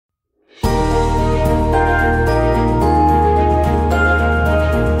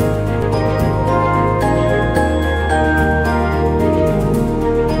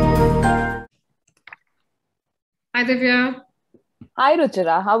Divya. Hi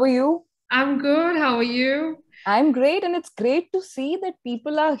Ruchira, how are you? I'm good. How are you? I'm great, and it's great to see that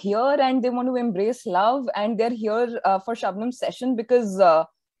people are here and they want to embrace love, and they're here for Shabnam's session because,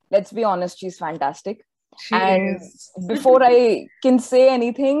 let's be honest, she's fantastic. She And is. before I can say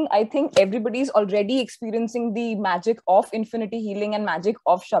anything, I think everybody's already experiencing the magic of infinity healing and magic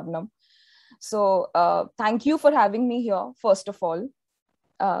of Shabnam. So, thank you for having me here, first of all.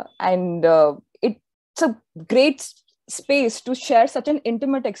 And it's a great space to share such an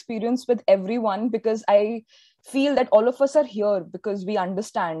intimate experience with everyone because I feel that all of us are here because we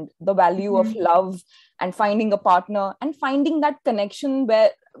understand the value of Mhm. love and finding a partner and finding that connection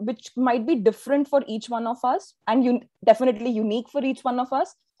which might be different for each one of us and definitely unique for each one of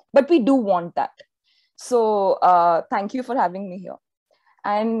us, but we do want that. So thank you for having me here.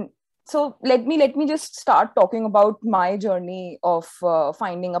 And so let me just start talking about my journey of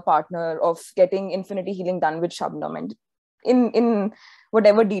finding a partner, of getting infinity healing done with Shabnam, and in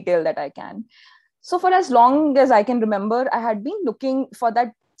whatever detail that I can. So for as long as I can remember, I had been looking for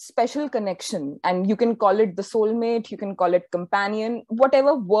that special connection, and you can call it the soulmate, you can call it companion,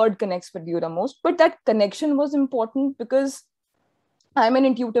 whatever word connects with you the most, but that connection was important because I'm an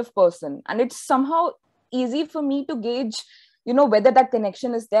intuitive person, and it's somehow easy for me to gauge, whether that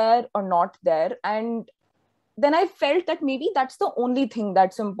connection is there or not there. And then I felt that maybe that's the only thing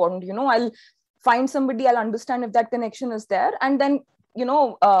that's important. I'll find somebody, I'll understand if that connection is there, and then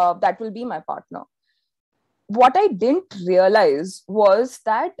that will be my partner. What I didn't realize was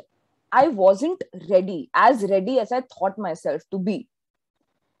that I wasn't ready as I thought myself to be.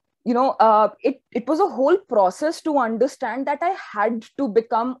 It was a whole process to understand that I had to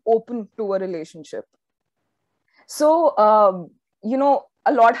become open to a relationship. So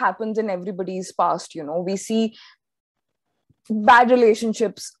a lot happens in everybody's past. We see bad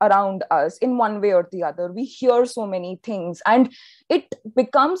relationships around us in one way or the other. We hear so many things, and it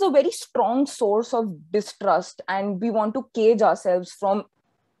becomes a very strong source of distrust, and we want to cage ourselves from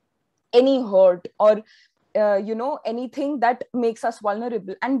any hurt or anything that makes us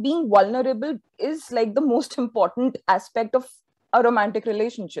vulnerable. And being vulnerable is like the most important aspect of a romantic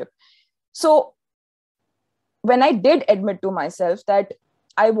relationship. So when I did admit to myself that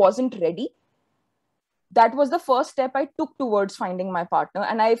I wasn't ready, that was the first step I took towards finding my partner.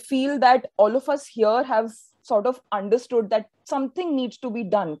 And I feel that all of us here have sort of understood that something needs to be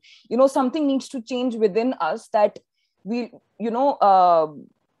done. Something needs to change within us, that we,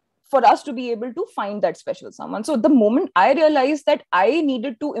 for us to be able to find that special someone. So the moment I realized that I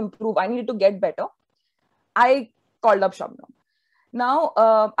needed to improve, I needed to get better, I called up Shabnam. Now,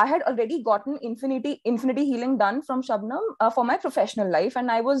 I had already gotten infinity healing done from Shabnam for my professional life,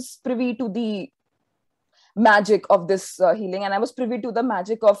 and I was privy to the magic of this healing, and I was privy to the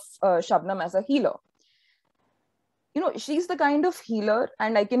magic of Shabnam as a healer. She's the kind of healer,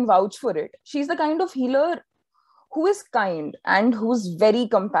 and I can vouch for it. She's the kind of healer who is kind and who's very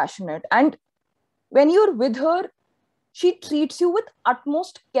compassionate. And when you're with her, she treats you with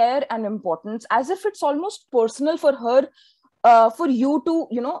utmost care and importance, as if it's almost personal for her, for you to,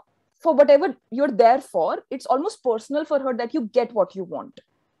 for whatever you're there for, it's almost personal for her that you get what you want.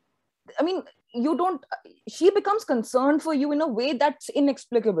 I mean, you don't, she becomes concerned for you in a way that's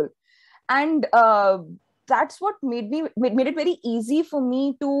inexplicable. And that's what made it very easy for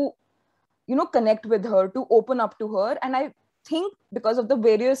me to connect with her, to open up to her. And I think because of the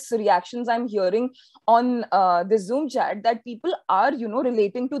various reactions I'm hearing on this Zoom chat, that people are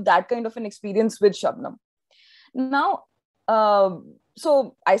relating to that kind of an experience with Shabnam. Now,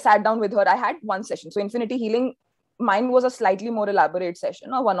 so I sat down with her. I had one session. So infinity healing, mine was a slightly more elaborate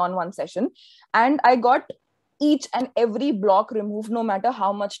session, a one-on-one session, and I got each and every block removed, no matter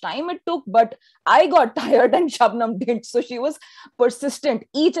how much time it took. But I got tired and Shabnam didn't. So she was persistent.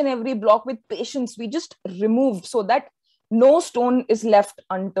 Each and every block with patience, we just removed so that no stone is left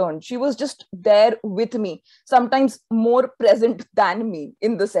unturned. She was just there with me, sometimes more present than me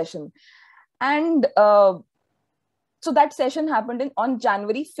in the session. And so that session happened on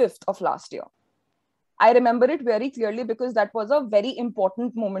January 5th of last year. I remember it very clearly because that was a very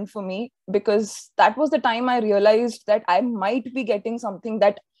important moment for me, because that was the time I realized that I might be getting something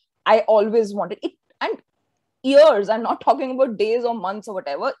that I always wanted. And years, I'm not talking about days or months or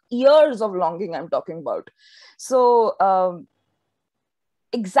whatever, years of longing I'm talking about. So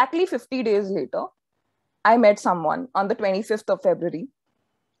exactly 50 days later, I met someone on the 25th of February,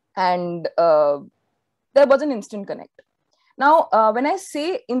 and there was an instant connect. Now, when I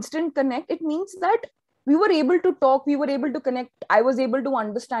say instant connect, it means that we were able to talk, we were able to connect, I was able to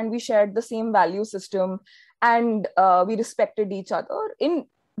understand, we shared the same value system, and we respected each other in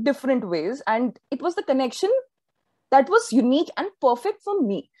different ways. And it was the connection that was unique and perfect for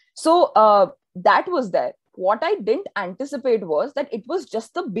me. So that was there. What I didn't anticipate was that it was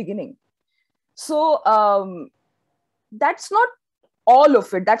just the beginning. So that's not all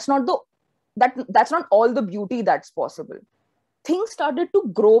of it. That's not all the beauty that's possible. Things started to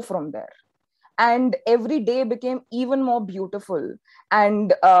grow from there, and every day became even more beautiful,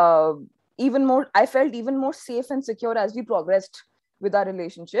 and I felt even more safe and secure as we progressed with our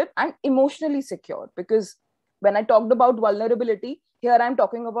relationship, and emotionally secure, because when I talked about vulnerability, here I'm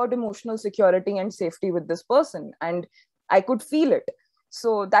talking about emotional security and safety with this person, and I could feel it.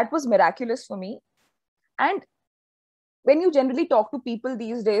 So that was miraculous for me. And when you generally talk to people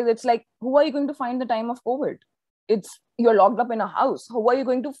these days, it's like, who are you going to find the time of COVID? It's, you're locked up in a house. Who are you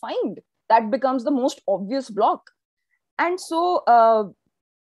going to find? That becomes the most obvious block. And so,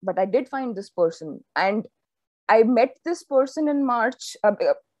 but I did find this person, and I met this person in March.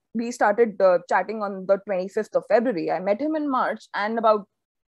 We started chatting on the 25th of February. I met him in March, and about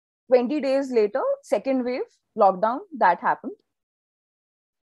 20 days later, second wave, lockdown, that happened.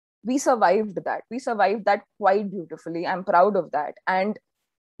 We survived that. We survived that quite beautifully. I'm proud of that. And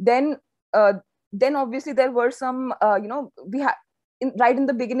then obviously there were some, right in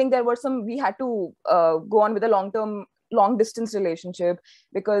the beginning, there were some, we had to go on with a long distance relationship,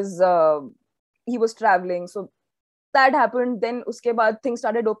 because he was traveling. So that happened. Then uske baad things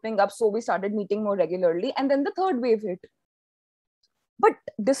started opening up. So we started meeting more regularly. And then the third wave hit. But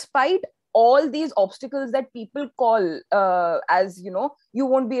despite all these obstacles that people call as, you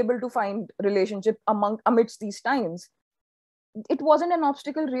won't be able to find relationship amidst these times, it wasn't an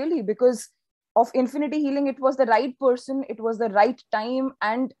obstacle really, because of Infinity Healing, it was the right person, it was the right time,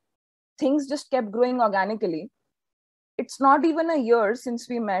 and things just kept growing organically. It's not even a year since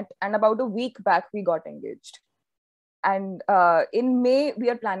we met, and about a week back we got engaged, and in May we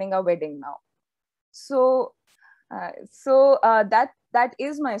are planning our wedding now. So that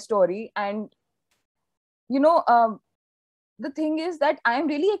is my story. And the thing is that I'm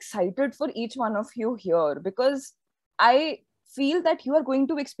really excited for each one of you here, because I feel that you are going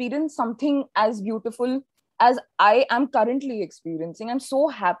to experience something as beautiful as I am currently experiencing. I'm so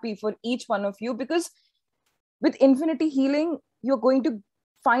happy for each one of you, because with Infinity Healing, you're going to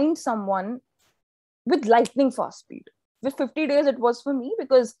find someone with lightning fast speed. With 50 days, it was for me,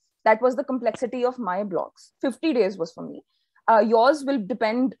 because that was the complexity of my blocks. 50 days was for me. Yours will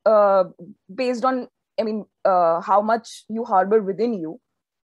depend based on, how much you harbor within you.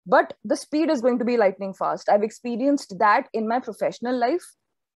 But the speed is going to be lightning fast. I've experienced that in my professional life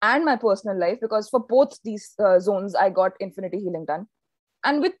and my personal life, because for both these zones, I got Infinity Healing done.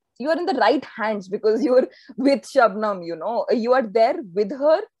 And you're in the right hands, because you're with Shabnam, you are there with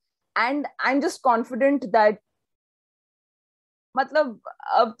her. And I'm just confident that, I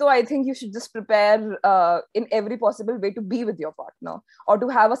think you should just prepare in every possible way to be with your partner, or to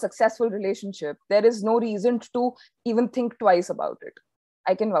have a successful relationship. There is no reason to even think twice about it.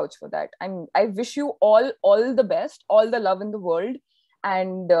 I can vouch for that. I wish you all the best, all the love in the world,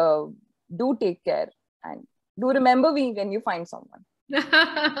 and do take care, and do remember me when you find someone.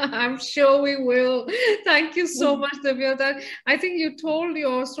 I'm sure we will. Thank you so much, Divya. That I think you told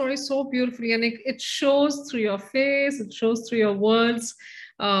your story so beautifully, and it shows through your face, it shows through your words,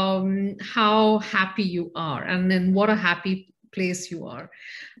 how happy you are, and in what a happy place you are.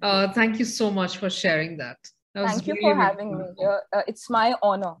 Thank you so much for sharing that. Thank you for having me here. It's my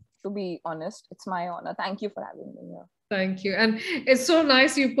honor, to be honest. It's my honor. Thank you for having me here. Thank you. And it's so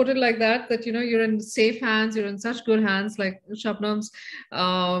nice you put it like that, you're in safe hands, you're in such good hands like Shabnam's,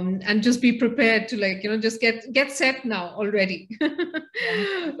 and just be prepared to just get set now already.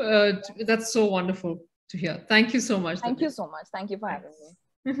 That's so wonderful to hear. Thank you so much. Thank you so much. Thank you for having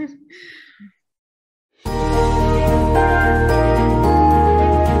me.